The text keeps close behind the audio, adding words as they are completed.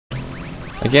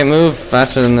I can't move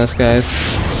faster than this, guys.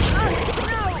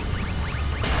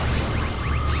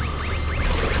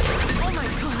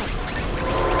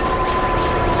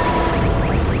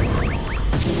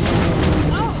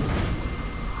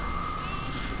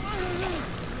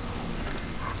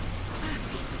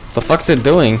 The fuck's it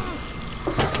doing?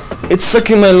 It's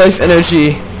sucking my life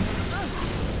energy.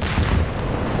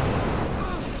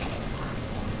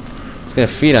 It's gonna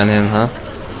feed on him, huh?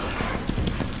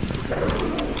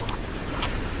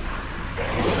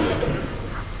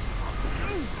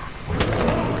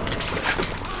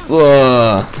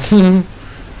 Whoa.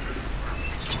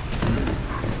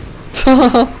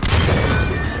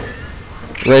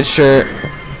 Red shirt.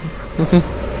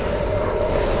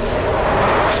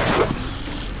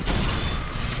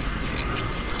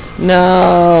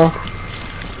 No.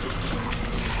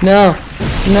 No.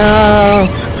 No.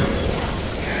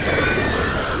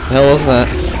 The hell was that?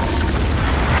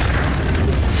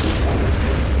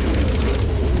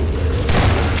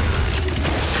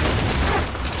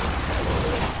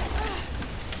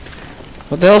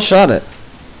 What the hell shot it?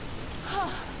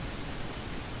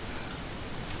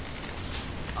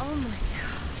 Oh my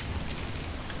God.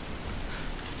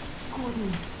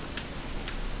 Gordon.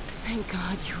 Thank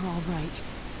God you're all right.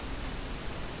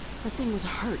 That thing was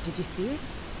hurt. Did you see it?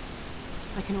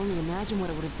 I can only imagine what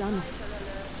it would have done.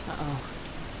 Uh-oh.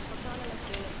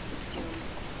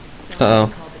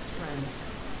 Uh-oh. Called its friends.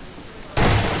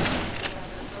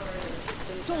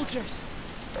 Soldiers.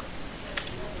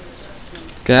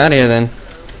 Get out of here then.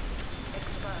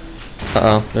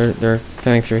 Uh-oh, they're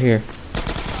coming through here.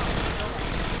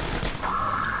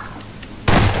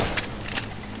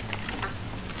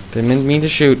 Didn't mean to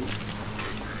shoot.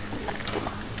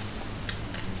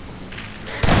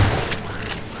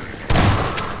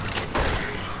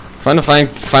 Fun to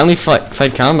finally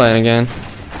fight Combine again.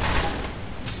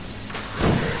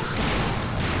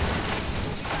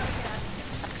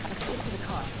 Let's get to the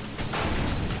car.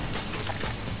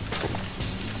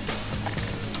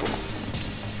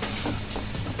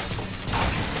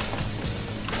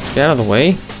 Get out of the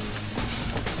way.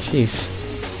 Jeez.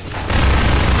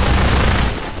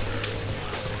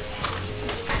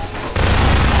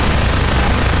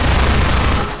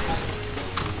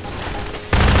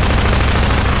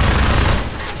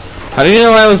 How did you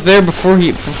know I was there before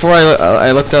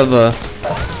I looked out the?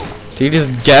 Did you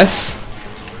just guess?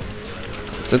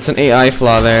 So it's an AI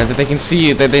flaw there that they can see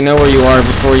you, that they know where you are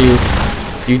before you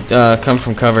come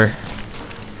from cover.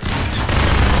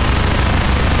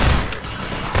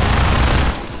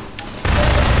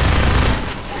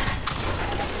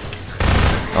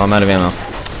 Oh, I'm out of ammo.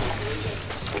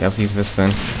 Okay, let's use this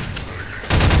then.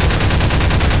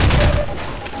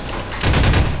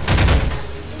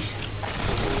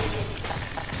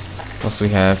 What else do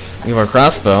we have? We have our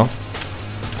crossbow.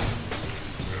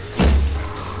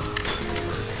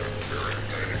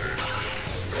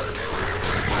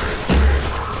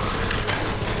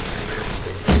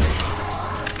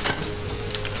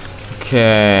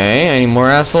 Okay, any more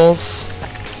assholes?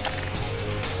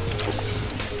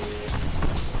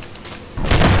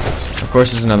 Of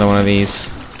course there's another one of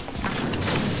these.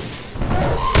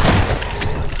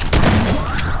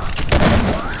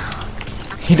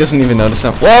 He doesn't even notice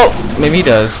him. Whoa! Maybe he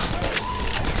does.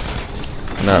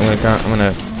 No, I'm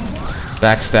gonna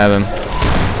backstab him.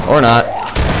 Or not.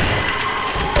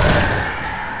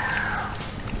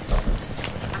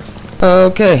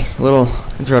 Okay, little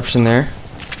interruption there.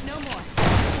 No more.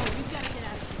 We've got to get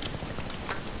out of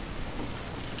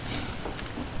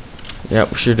here.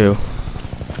 Yep, we sure do.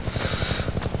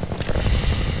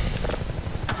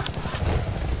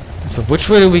 So which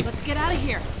way do we? Let's get out of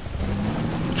here.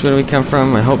 Which way do we come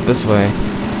from? I hope this way.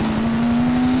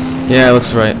 Yeah, it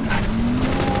looks right.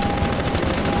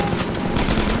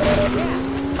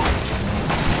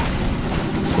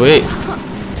 Sweet.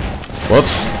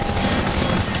 Whoops.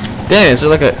 Damn it, is there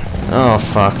like a... Oh,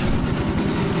 fuck.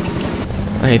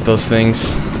 I hate those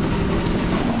things.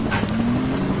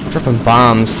 Dropping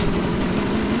bombs.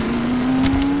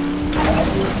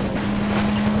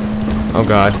 Oh,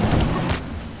 God.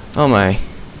 Oh, my.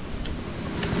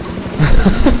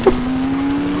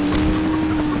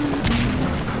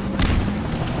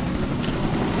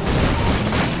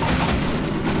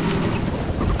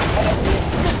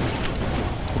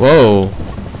 Whoa.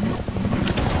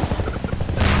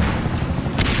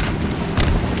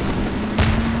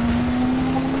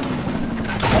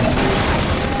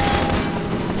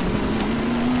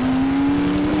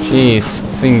 Jeez,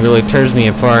 this thing really tears me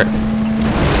apart.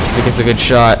 I think it's a good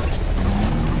shot.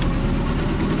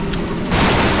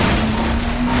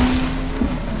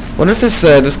 What if this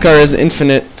car has an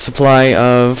infinite supply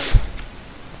of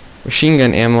machine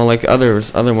gun ammo like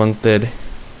other ones did.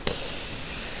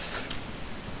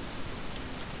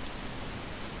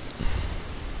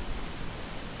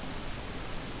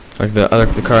 Like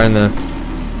the car in the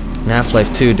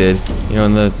Half-Life 2 did, you know,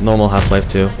 in the normal Half-Life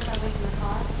 2.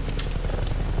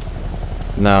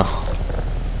 No.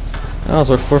 That was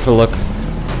worth a look.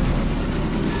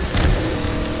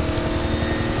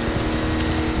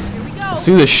 Let's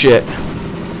do this shit.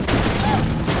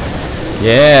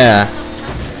 Yeah.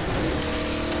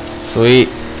 Sweet.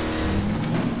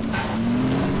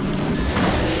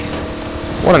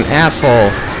 What an asshole.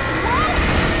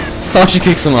 Oh, she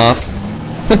kicks him off.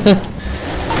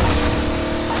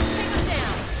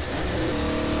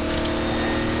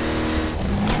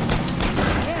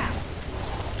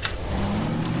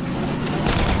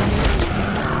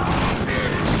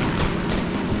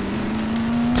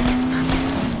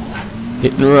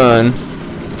 Hit and run.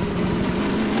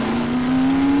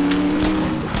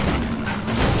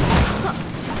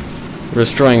 We're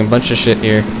destroying a bunch of shit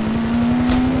here.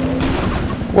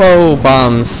 Whoa,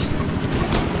 bombs.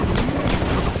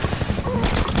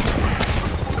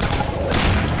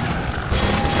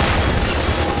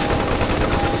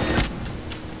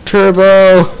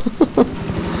 Turbo.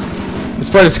 This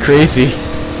part is crazy.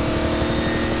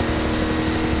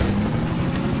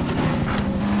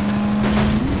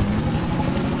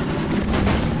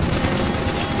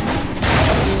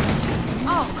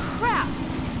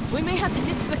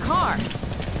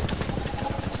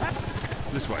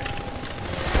 This way.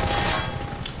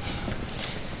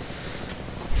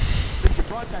 Since you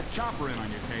brought that chopper in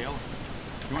on your tail,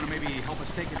 you want to maybe help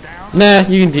us take it down? Nah,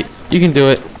 you can do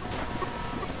it.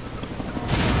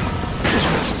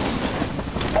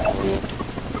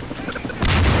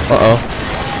 Uh-oh.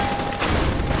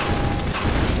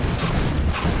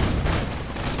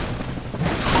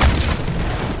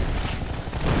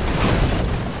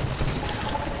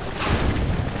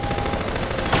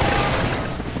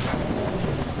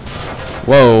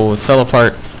 Whoa, it fell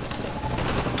apart.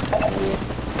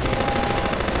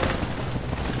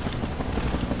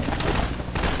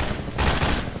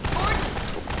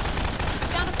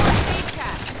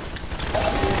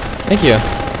 Thank you.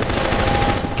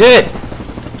 Get it!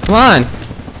 Come on!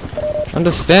 I'm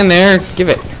just stand there, give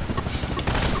it.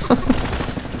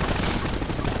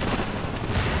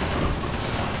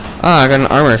 Ah, I got an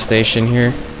armor station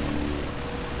here.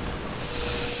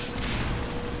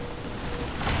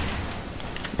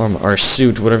 Or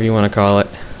suit, whatever you want to call it.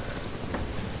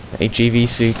 HEV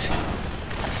suit.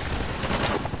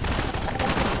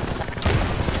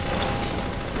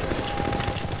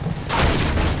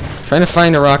 Trying to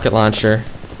find a rocket launcher.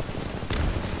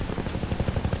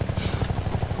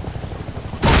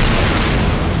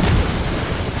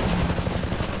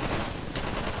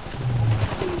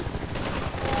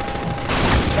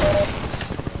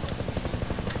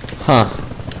 Huh.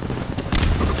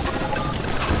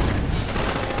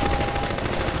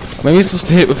 Maybe he's supposed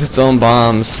to hit with its own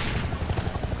bombs.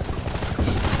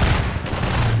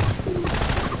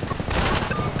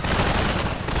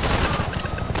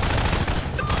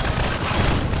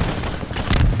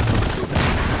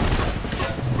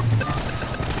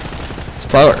 That's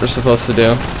probably what we're supposed to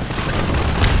do.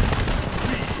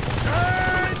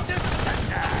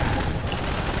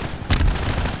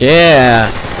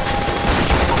 Yeah.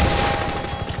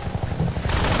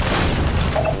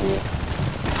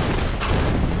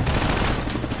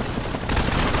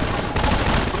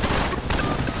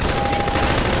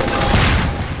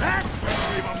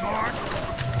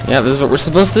 Yeah, this is what we're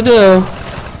supposed to do.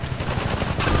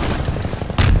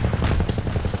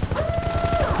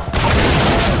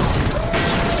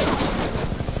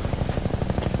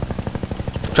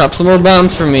 Drop some more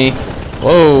bombs for me.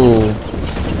 Whoa.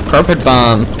 Carpet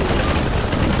bomb.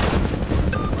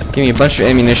 Give me a bunch of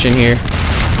ammunition here.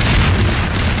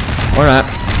 Or not.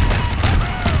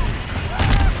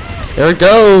 There it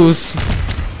goes.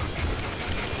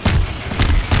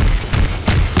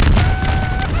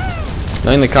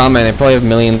 Knowing the combat, they probably have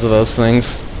millions of those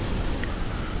things.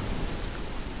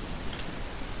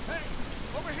 Hey,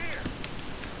 over here.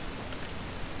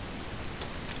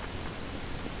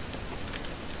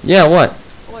 Yeah, what?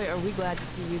 Boy, are we glad to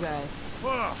see you guys.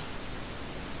 Whoa,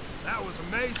 that was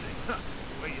amazing.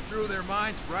 The way you threw their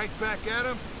minds right back at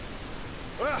them.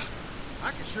 Well,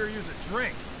 I could sure use a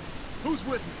drink. Who's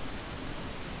with me?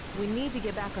 We need to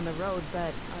get back on the road,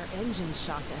 but our engine's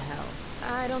shot to hell.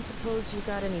 I don't suppose you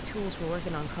got any tools for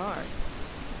working on cars.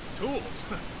 Tools?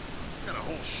 Got a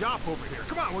whole shop over here.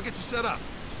 Come on, we'll get you set up.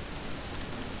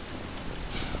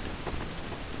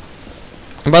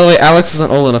 And by the way, Alex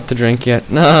isn't old enough to drink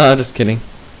yet. No, just kidding.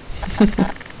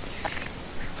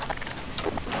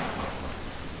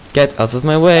 Get out of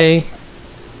my way.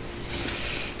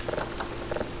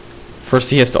 First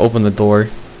he has to open the door.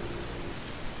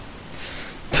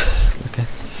 Okay.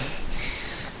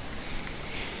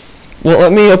 Well,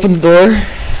 let me open the door.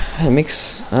 It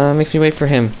makes me wait for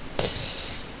him.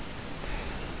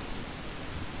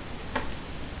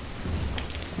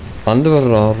 Under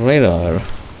the radar.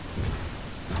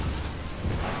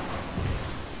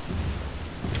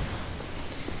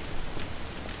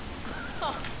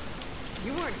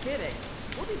 You weren't kidding.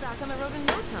 We'll be back on the road in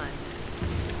no time.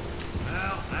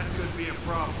 Well, that could be a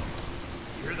problem.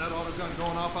 You hear that auto gun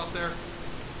going off out there?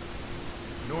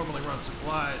 We normally run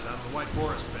supplies out of the White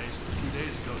Forest base, but a few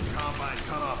days ago the Combine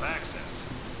cut off access.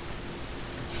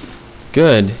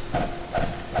 Good.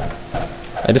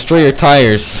 I destroy your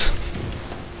tires. What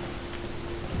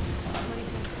do you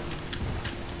think, Bill?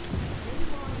 Maybe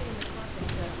while I'm getting the car fixed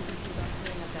up, we can see about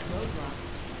clearing up that roadblock.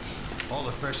 All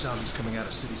the fresh zombies coming out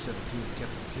of City 17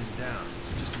 kept them pinned down.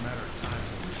 It's just a matter of time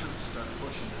when the troops start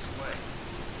pushing this way.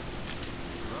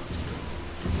 You're up to it.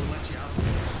 We'll let you out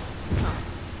there. Huh.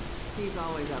 He's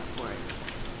always up for it.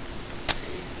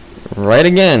 Right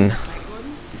again. Right,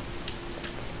 Gordon?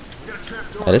 We got a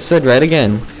trap door. I just said right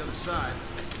again. Over the other side.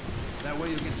 That way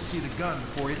you'll get to see the gun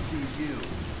before it sees you.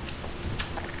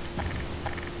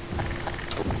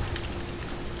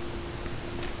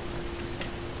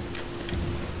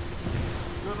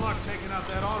 Good luck taking out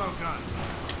that auto gun.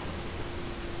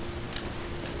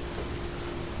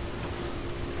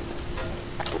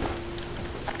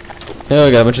 Oh,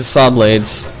 we got a bunch of saw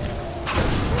blades.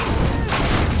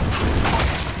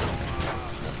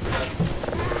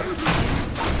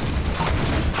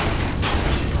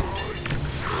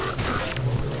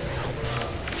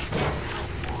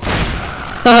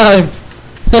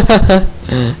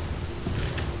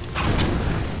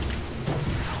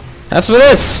 That's for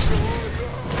this.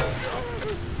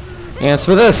 And that's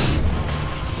for this.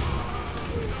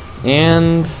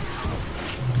 And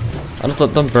I'll just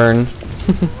let them burn.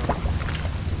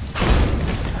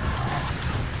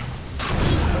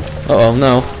 Uh oh,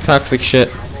 no. Toxic shit.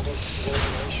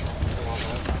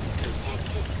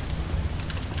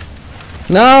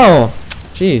 No!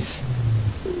 Jeez.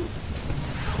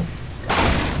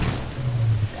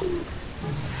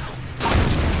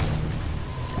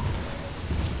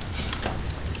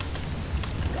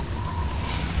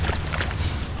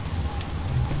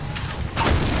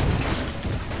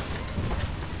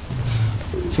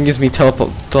 This thing gives me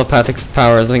telepathic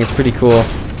powers. I think it's pretty cool.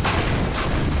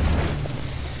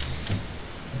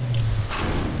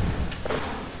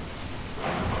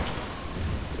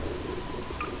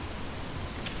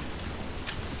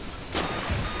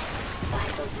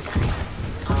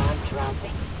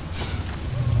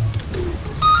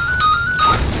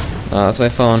 Oh, that's my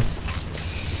phone.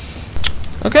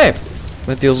 Okay,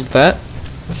 that deals with that.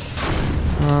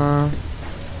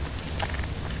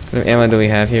 What ammo do we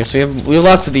have here? So we have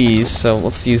lots of these, so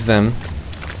let's use them.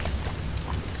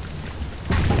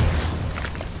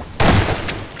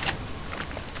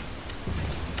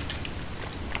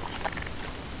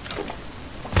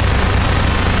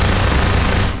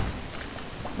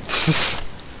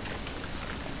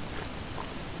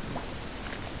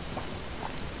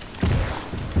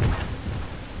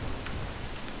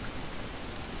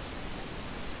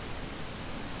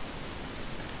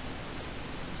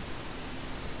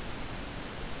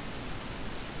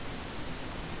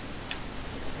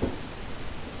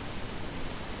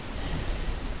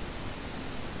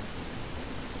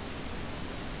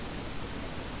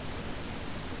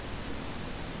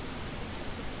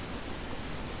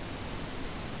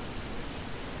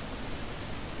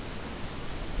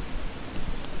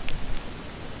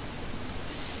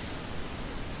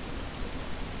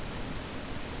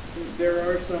 There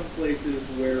are some places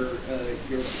where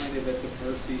you're kind of at the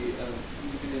mercy of,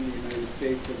 even in the United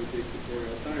States, of a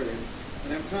dictatorial tyrant.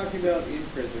 And I'm talking about in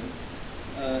prison,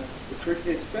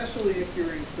 especially if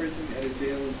you're in prison at a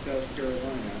jail in South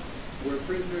Carolina, where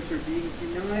prisoners are being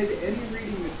denied any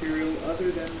reading material other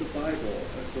than the Bible,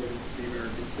 according to the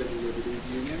American Civil Liberties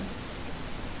Union.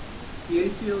 The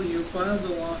ACLU filed a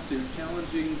lawsuit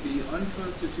challenging the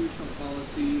unconstitutional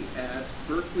policy at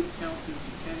Berkeley County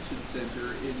Detention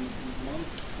Center in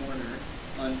Moncks Corner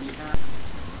on behalf.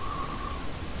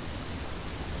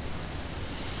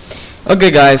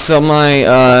 Okay, guys. So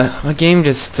my game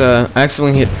just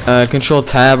accidentally hit Control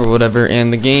Tab or whatever,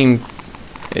 and the game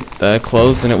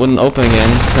closed and it wouldn't open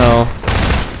again. So,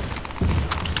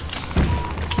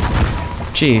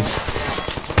 jeez.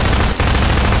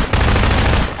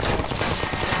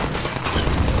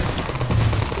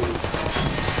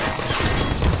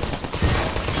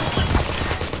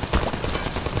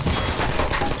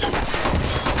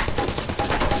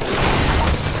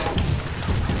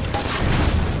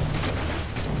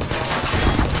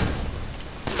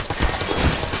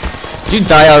 Did you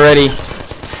die already?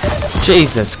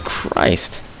 Jesus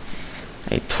Christ.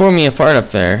 He tore me apart up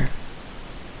there.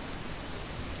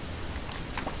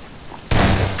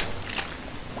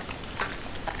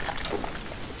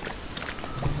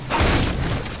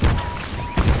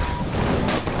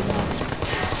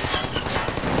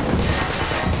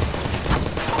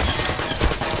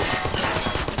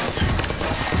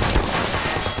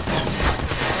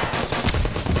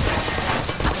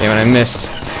 Damn it, I missed.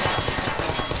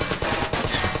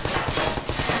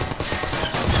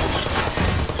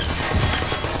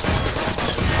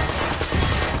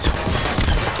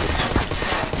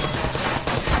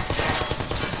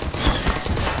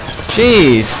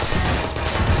 Jeez.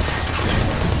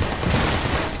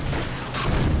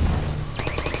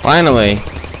 Finally.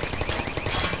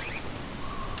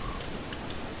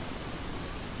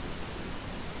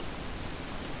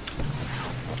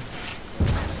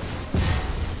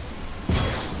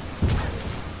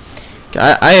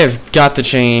 I have got to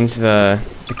change the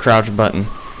crouch button.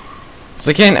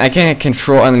 So I can't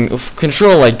control. I mean,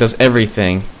 control like does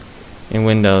everything in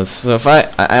Windows. So if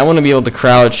I want to be able to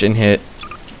crouch and hit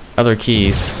other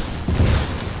keys,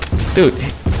 dude,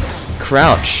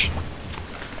 crouch.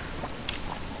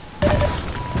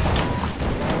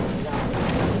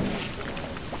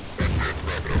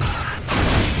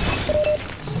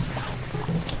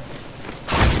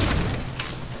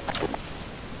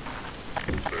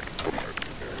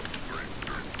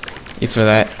 Eat some of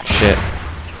that shit.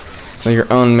 Some of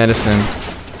your own medicine.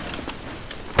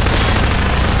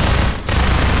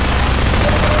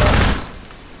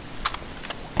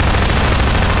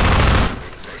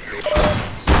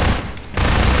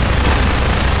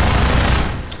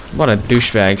 What a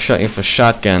douchebag, shot you with a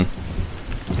shotgun.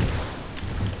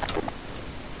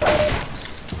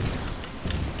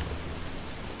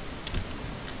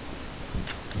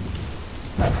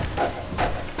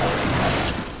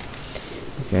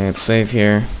 Okay, let's save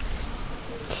here.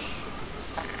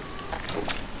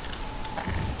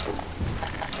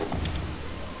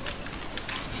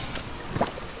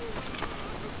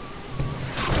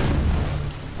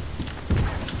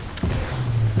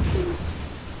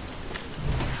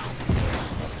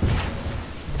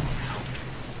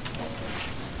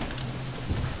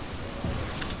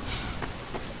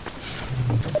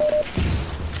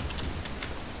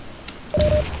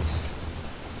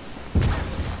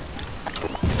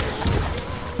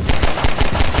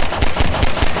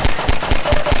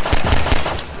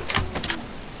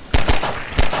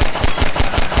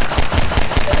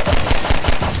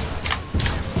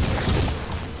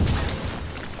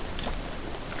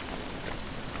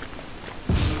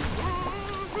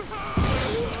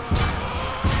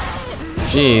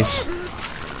 Jeez.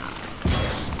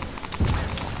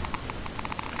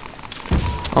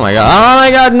 Oh my god. Oh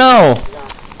my god, no!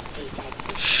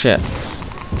 Shit.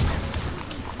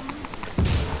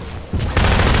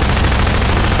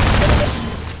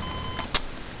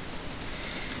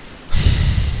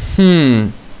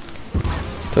 Do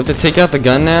I have to take out the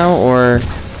gun now, or...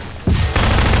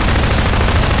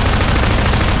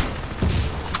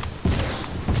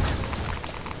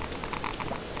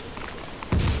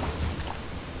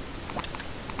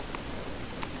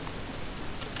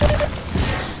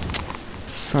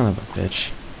 Son of a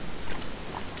bitch.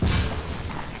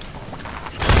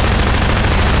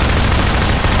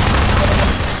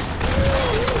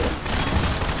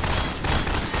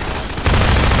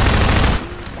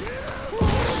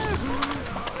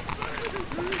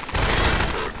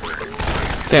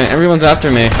 Damn it, everyone's after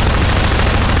me.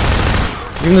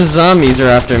 Even the zombies are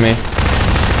after me.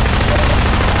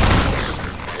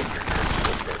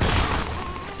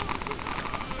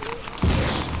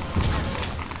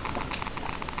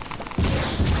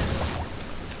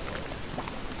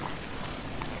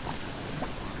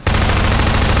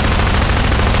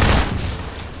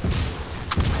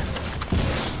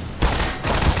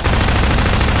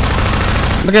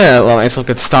 Look at that, well, myself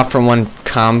could stop from one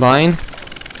combine.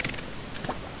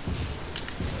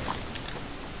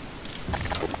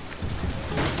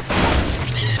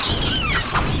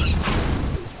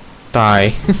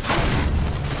 Die.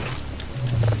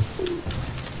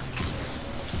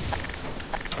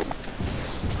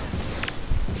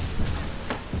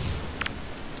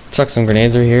 Chuck some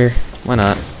grenades over here. Why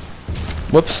not?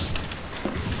 Whoops.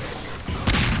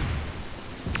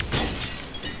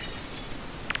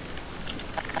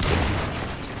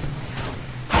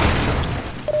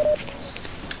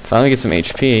 Finally get some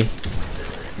HP.